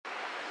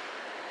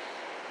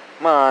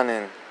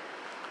Morning,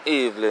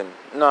 evening,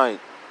 night,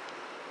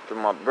 to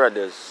my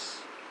brothers,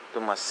 to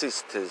my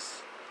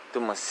sisters, to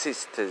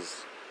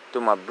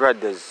my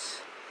brothers.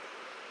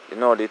 You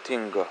know the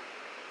thing go.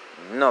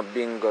 No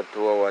bingo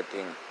to our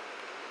thing.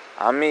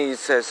 And me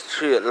says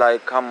straight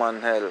like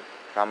common hell,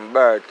 from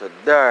birth to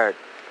dirt.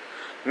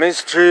 Me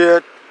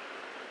straight,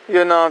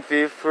 you know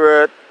fi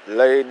fret.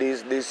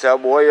 Ladies, this a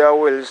boy I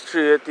will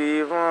straight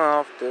even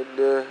after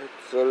death.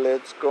 So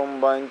let's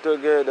combine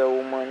together,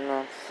 woman,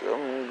 have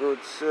some good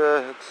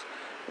sex.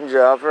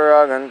 Drop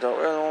rag and tell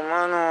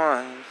woman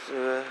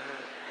wise.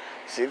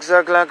 6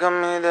 o'clock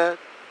on me that,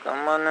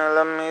 come on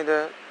tell me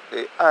that.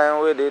 The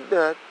eye with it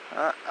that,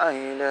 I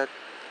that.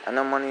 And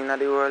no money in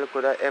the world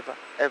could I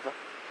ever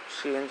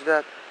change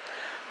that.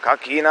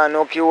 Kakina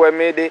no key where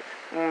me de,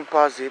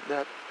 pass it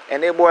that.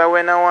 Any boy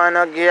when I want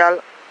a girl,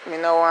 me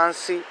no want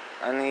see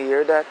and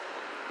hear that.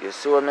 You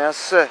see what me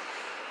say?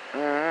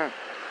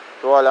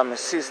 To all of my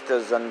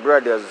sisters and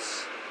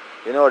brothers,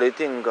 you know the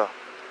thing go.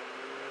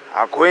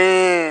 A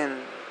queen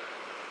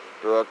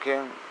to a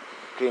king,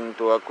 king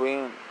to a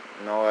queen,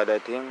 no other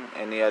thing,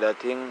 any other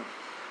thing,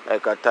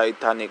 like a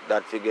Titanic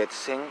that forget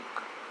sink.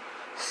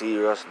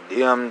 Serious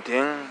damn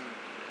thing.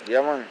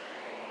 Yeah, man.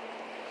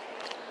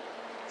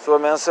 So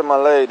me say my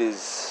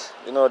ladies,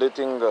 you know the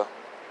thing go.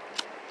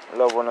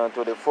 Love one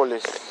to the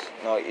fullest,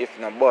 no if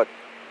no but.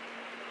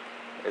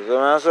 You see what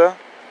I say?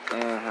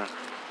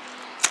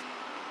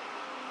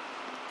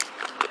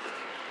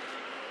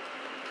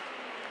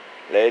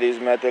 Ladies,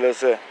 me tell you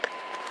say,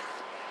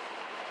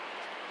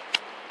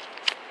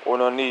 we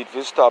no need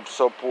to stop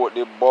support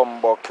the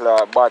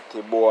bumbuckler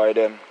batty boy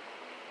them.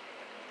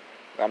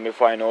 And me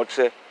find out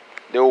say,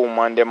 the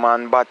woman them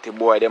and batty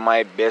boy them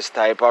my best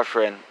type of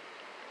friend.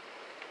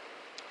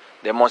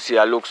 They must see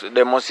a look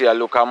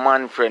a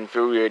man friend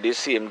for wear the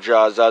same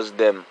jaws as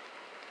them.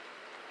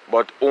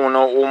 But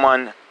no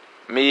woman,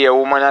 me hear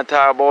woman a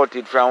talk about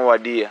it from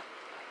what day.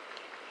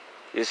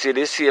 You see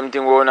the same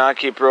thing we wanna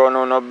keep around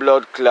on a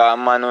blood clot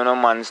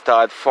man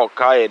start fuck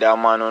head a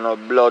man on a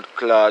blood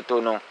clot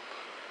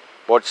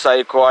But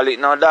so call it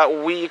now that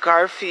weak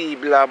or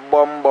feeble a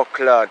bumbo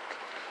clot.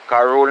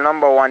 Cause rule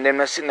number 1, them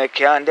they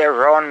can't they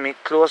round me,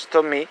 close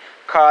to me,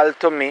 call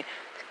to me,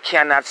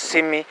 cannot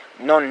see me,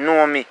 don't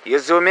know me. You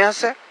see what I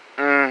say?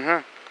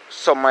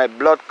 So my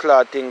blood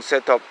clot thing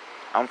set up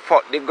and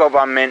fuck the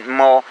government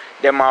more,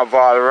 them have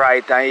all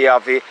right and you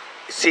have to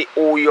see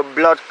who your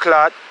blood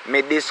clot,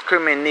 me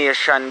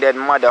discrimination then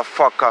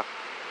motherfucker.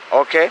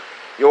 Okay?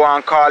 You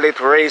want to call it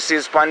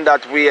racist and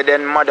that way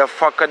then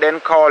motherfucker then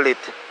call it.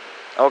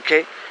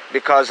 Okay?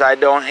 Because I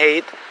don't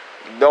hate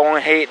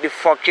the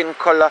fucking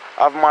color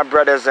of my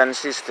brothers and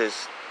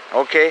sisters.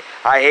 Okay?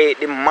 I hate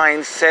the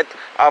mindset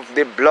of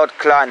the blood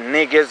clot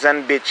niggas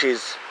and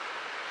bitches.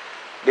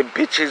 The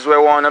bitches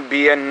will wanna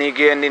be a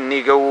nigga and the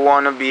nigga will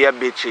wanna be a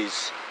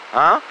bitches.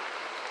 Huh?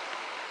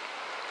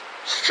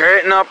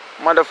 Straighten up,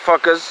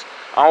 motherfuckers.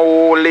 And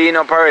who lean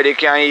up already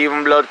can't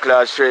even blood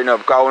clot straighten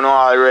up. Because we know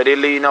already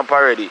lean up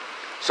already.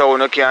 So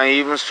we can't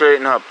even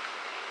straighten up.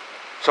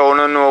 So we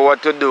don't know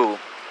what to do.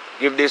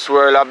 Give this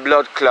world a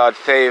blood clot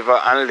favor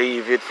and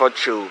leave it for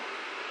true.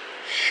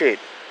 Shit.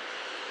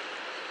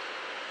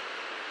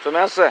 So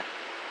I say,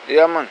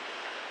 yeah man.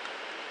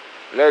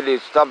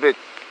 Ladies, stop it.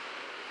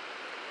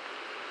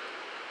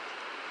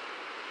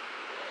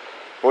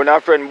 Una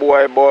friend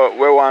boy,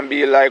 we want to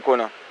be like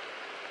una.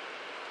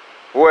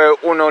 Where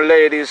uno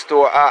ladies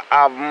to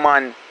have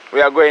man,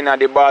 we are going to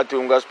the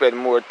bathroom to spend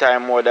more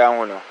time more than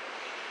uno.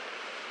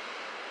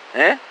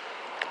 Eh?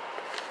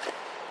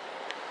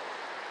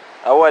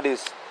 What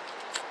is?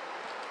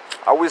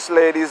 I wish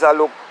ladies I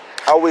look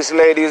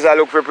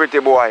for pretty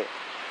boy.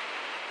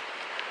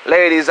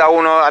 Ladies are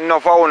uno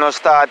enough of uno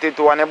started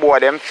to and the boy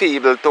them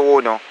feeble to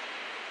uno.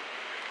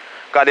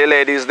 Because the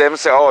ladies them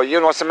say, oh,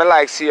 you know, so me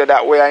like see you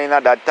that way in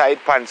that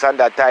tight pants and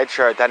that tight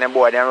shirt and the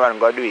boy them run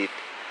go do it.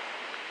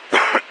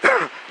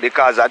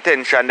 Because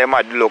attention them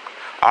had look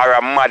or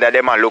a mother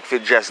them a look for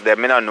dress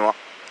them, I don't know.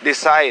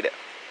 Decide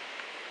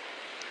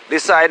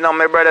now,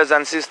 my brothers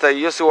and sisters,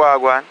 you see what I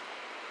want?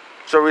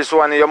 So which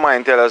one in your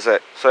mind tell us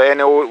it? So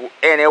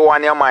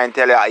anyone in your mind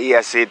tell you,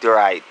 yes, it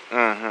right.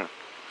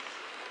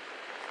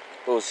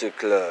 Pussy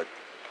clot.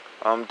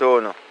 I'm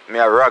telling you, me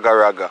a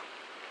raga.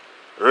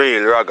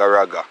 Real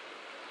raga.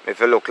 If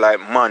you look like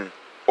man,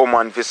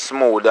 woman feel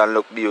smooth and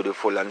look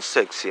beautiful and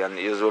sexy and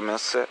you see what I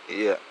say?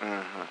 Yeah.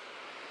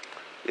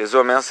 You see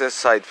what I say?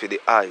 Sight for the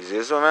eyes.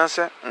 You see what I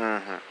say?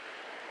 I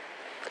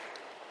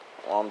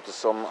want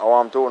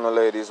to know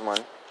ladies,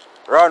 man.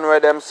 Run where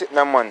them sit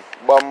them, man.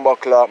 Bumbo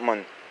clock,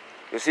 man.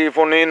 You see, if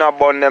you in a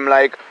bun them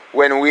like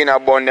when we in a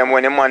bun them,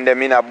 when the man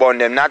them in a bun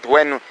them, not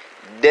when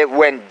them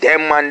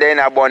man they in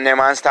a bun them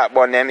and start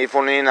bun them. If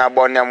you in a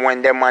bun them,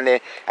 when them man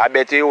they, I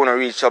bet you wanna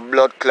reach a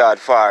blood clot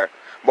far.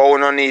 But you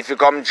don't need to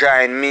come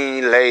join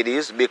me,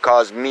 ladies,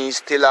 because me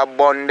still a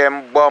bun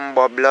them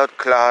bumbo blood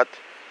clot.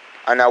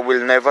 And I will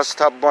never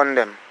stop bun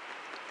them.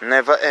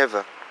 Never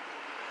ever.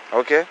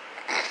 Okay?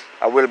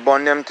 I will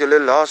bun them till the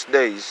last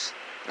days.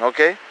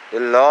 Okay? The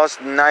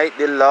last night,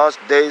 the last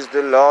days,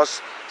 the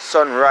last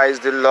sunrise,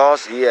 the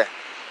last year.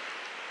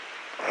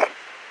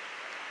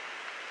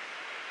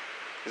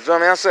 Is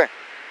what I say?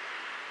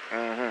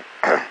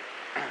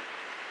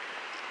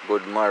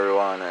 Good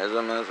marijuana, is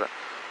what I say?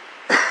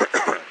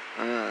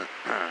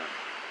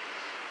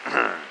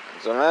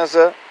 Is what I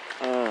say?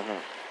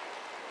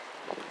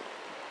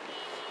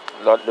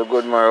 Lot the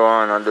good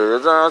marijuana do.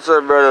 Is what I say,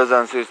 brothers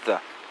and sisters?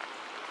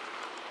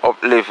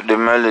 Uplift the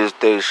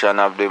meditation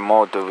of the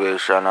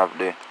motivation of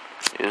the,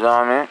 you know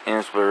what I mean?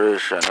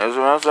 Inspiration. Is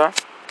what I say?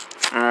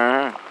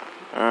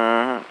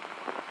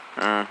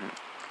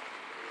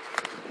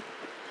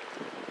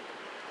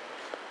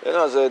 You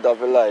know, so it have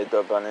to light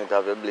up and it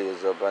have to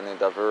blaze up and it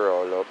have to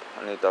roll up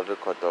and it have to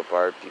cut up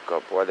or pick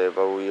up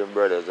whatever way your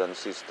brothers and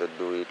sisters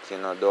do it. You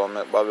know, don't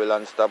make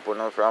Babylon stop you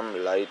know, from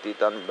light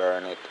it and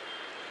burn it.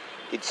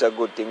 It's a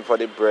good thing for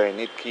the brain.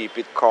 It keep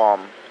it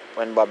calm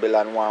when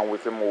Babylon want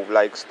with to move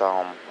like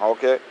storm.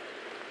 Okay?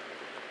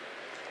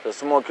 So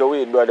smoke your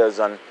weed, brothers,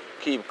 and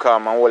keep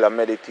calm and hold a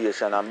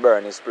meditation and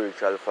burn the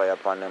spiritual fire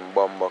upon them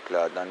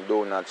bumbucklad and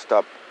do not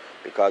stop.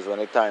 Because when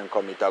the time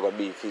comes, it will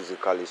be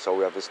physically. So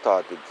we have to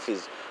start it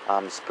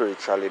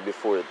spiritually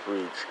before it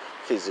reach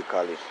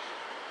physically.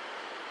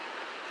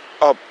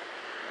 Up.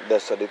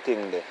 That's the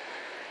thing there.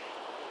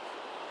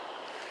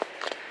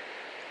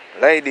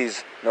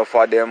 Ladies, no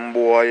for them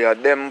boy,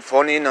 them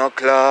funny no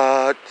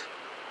clot.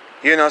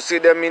 You know see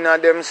them in a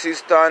them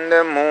sister and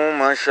them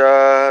mama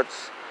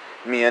shots.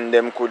 Me and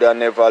them coulda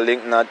never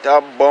link not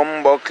a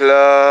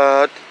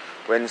bumbucklad.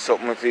 When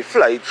something fi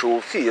fly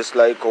through face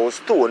like how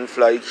stone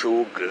fly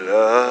through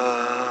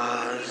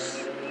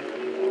glass.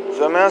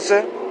 So me I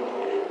say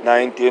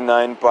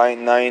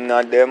 99.9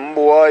 of them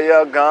boy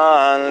are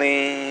gone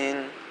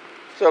lean.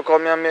 So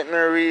come here make me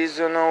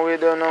reason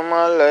with you know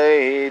my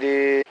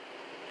lady.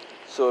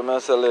 So me I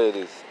say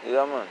ladies,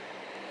 yeah man.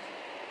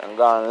 Them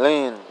gone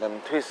lean,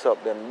 them twist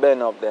up, them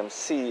bend up, them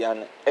C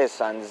and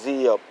S and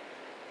Z up.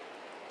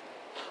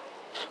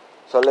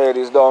 So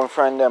ladies don't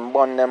friend them,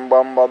 bun them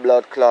bumba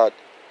blood clot.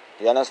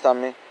 You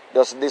understand me?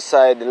 Just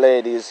decide,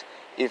 ladies,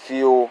 if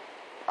you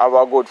have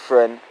a good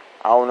friend,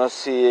 I want to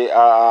see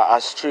a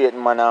straight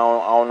man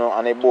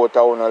and a boat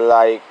I want to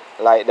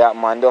like that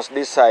man. Just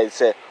decide,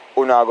 say,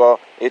 una go,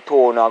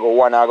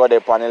 one I go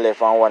there on the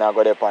left and one I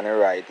go there on the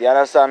right. You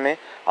understand me?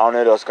 I want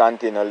to just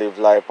continue to live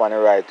life on the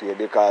right way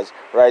because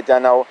right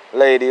now,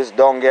 ladies,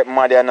 don't get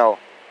mad now.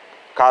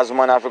 Because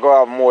man have to go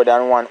have more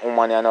than one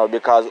woman now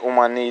because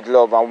woman need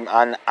love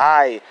and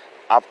I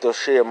have to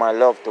share my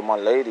love to my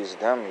ladies,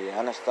 them, you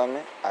understand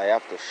me? I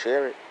have to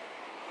share it.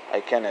 I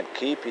cannot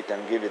keep it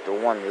and give it to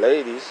one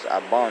ladies.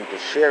 I'm bound to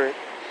share it.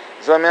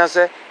 So I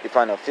say, if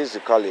I know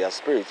physically or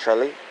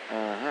spiritually.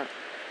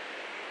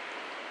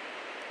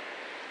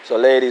 So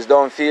ladies,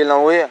 don't feel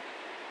no way.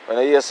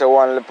 When you say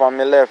one lip on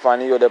my left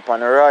and you lip on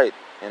the right,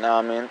 you know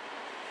what I mean?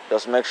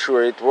 Just make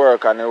sure it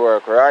work and it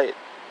work right.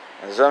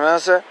 You see what I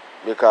say?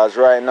 Because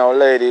right now,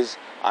 ladies,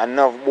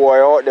 enough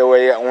boy out there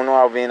where you know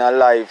have in a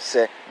life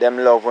say them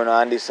love you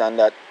and this and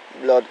that.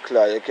 Blood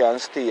clot, you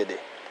can't stay there.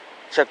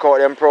 Check out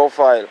them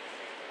profile.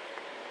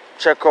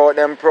 Check out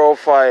them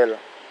profile.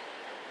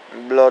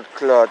 Blood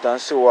clot and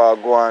see what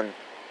go on.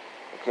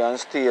 You can't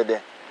stay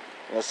there.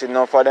 You see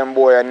enough of them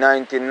boy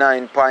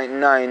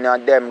 99.9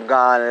 of them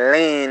gone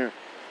lean.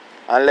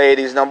 And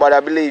ladies,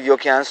 nobody believe you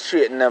can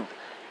straighten up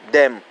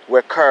them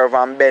with curve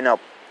and bend up.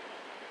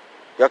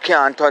 You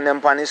can't turn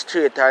them on the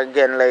straight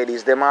again,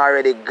 ladies. Them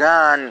already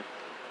gone.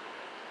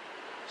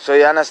 So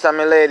you understand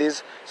me,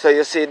 ladies? So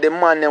you see the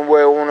man them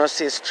where you want to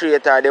see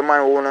straight or the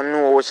man who want to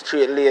know what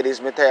straight ladies,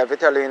 me tell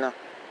you know.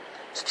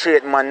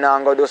 Straight man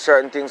now go do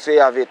certain things so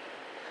you have it.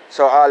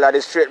 So all of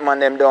the straight man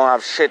them don't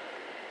have shit.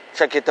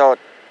 Check it out.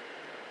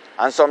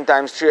 And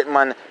sometimes straight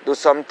man do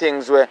some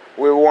things where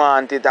we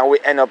want it and we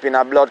end up in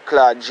a blood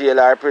clot jail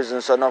or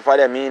prison. So enough of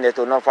them in it,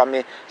 enough of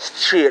me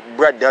straight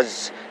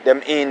brothers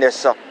them in there,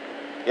 so.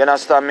 You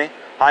understand me?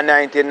 And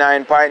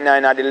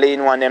 99.9 of the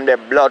lean one, them the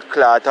blood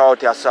clot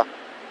out here, sir.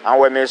 And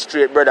when me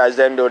straight brothers,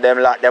 them do, them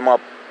lock them up.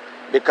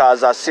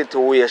 Because of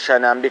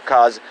situation and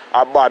because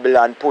of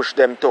Babylon push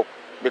them to.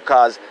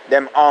 Because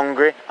them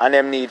hungry and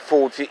them need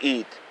food to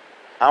eat.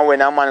 And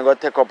when a man go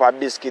take up a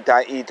biscuit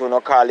and eat, you no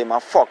call him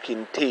a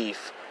fucking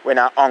thief. When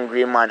a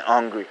hungry man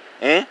hungry.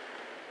 Eh?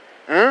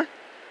 And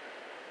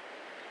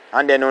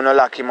then you no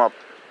lock him up.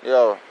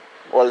 Yo,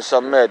 hold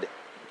some med.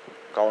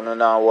 Because you don't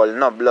hold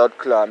no blood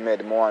clot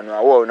med. I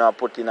want to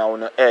put in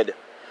your head.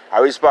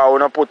 I whisper I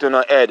want to put in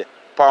your head.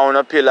 Pound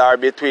a pillar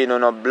between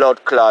your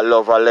blood clot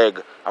lover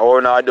leg. I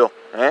want to do.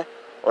 Eh?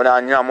 You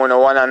don't yam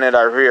one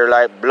another rear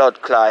like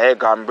blood clot,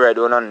 egg and bread.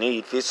 You don't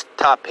need to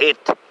stop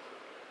it.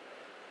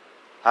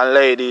 And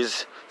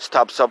ladies,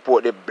 stop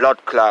support the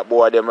blood clot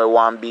boy. Them will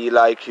want to be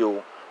like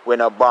you.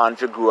 When a born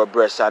to grow a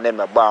breast and them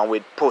are born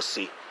with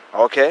pussy.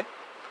 Okay?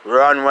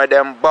 Run with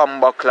them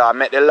bumper clot.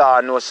 Make the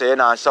law know say you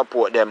don't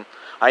support them.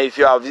 And if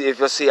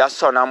you see a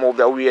son and move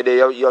the way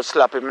there, you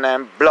slap him in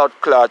the blood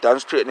clot and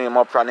straighten him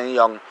up from him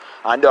young.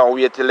 And don't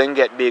wait till he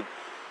get big.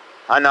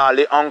 And all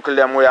the uncle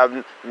them we have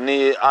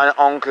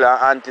uncle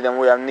and auntie them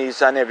we have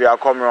niece and nephew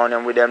come around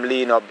them with them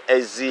lean up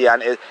SZ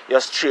and you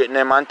straighten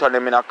them and turn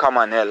them in a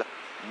common hell.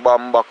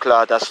 Bomber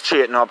clot,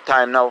 straighten up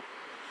time now.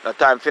 The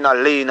time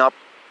finna lean up.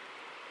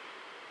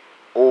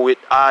 Oh with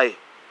I.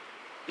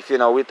 If you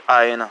know with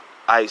I, you know,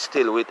 I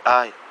still with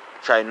I.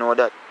 Try know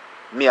that.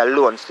 Me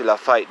alone still a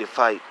fight the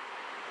fight.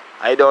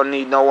 I don't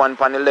need no one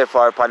on the left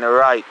or on the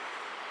right.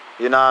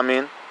 You know what I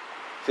mean?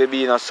 For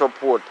being a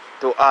support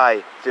to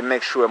I, to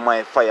make sure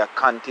my fire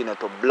continue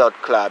to blood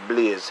clot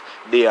blaze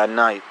day and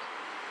night.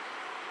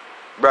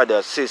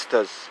 Brothers,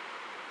 sisters,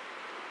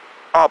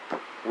 up.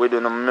 We do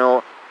not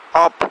know.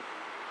 Up.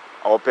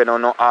 Open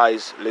on our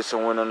eyes, listen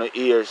on our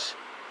ears.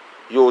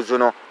 Use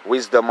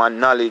wisdom and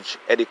knowledge.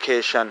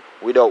 Education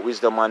without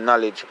wisdom and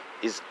knowledge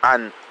is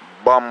an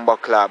bomber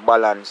clot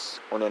balance.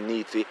 On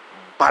need to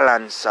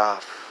balance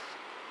off.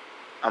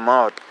 I'm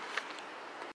out.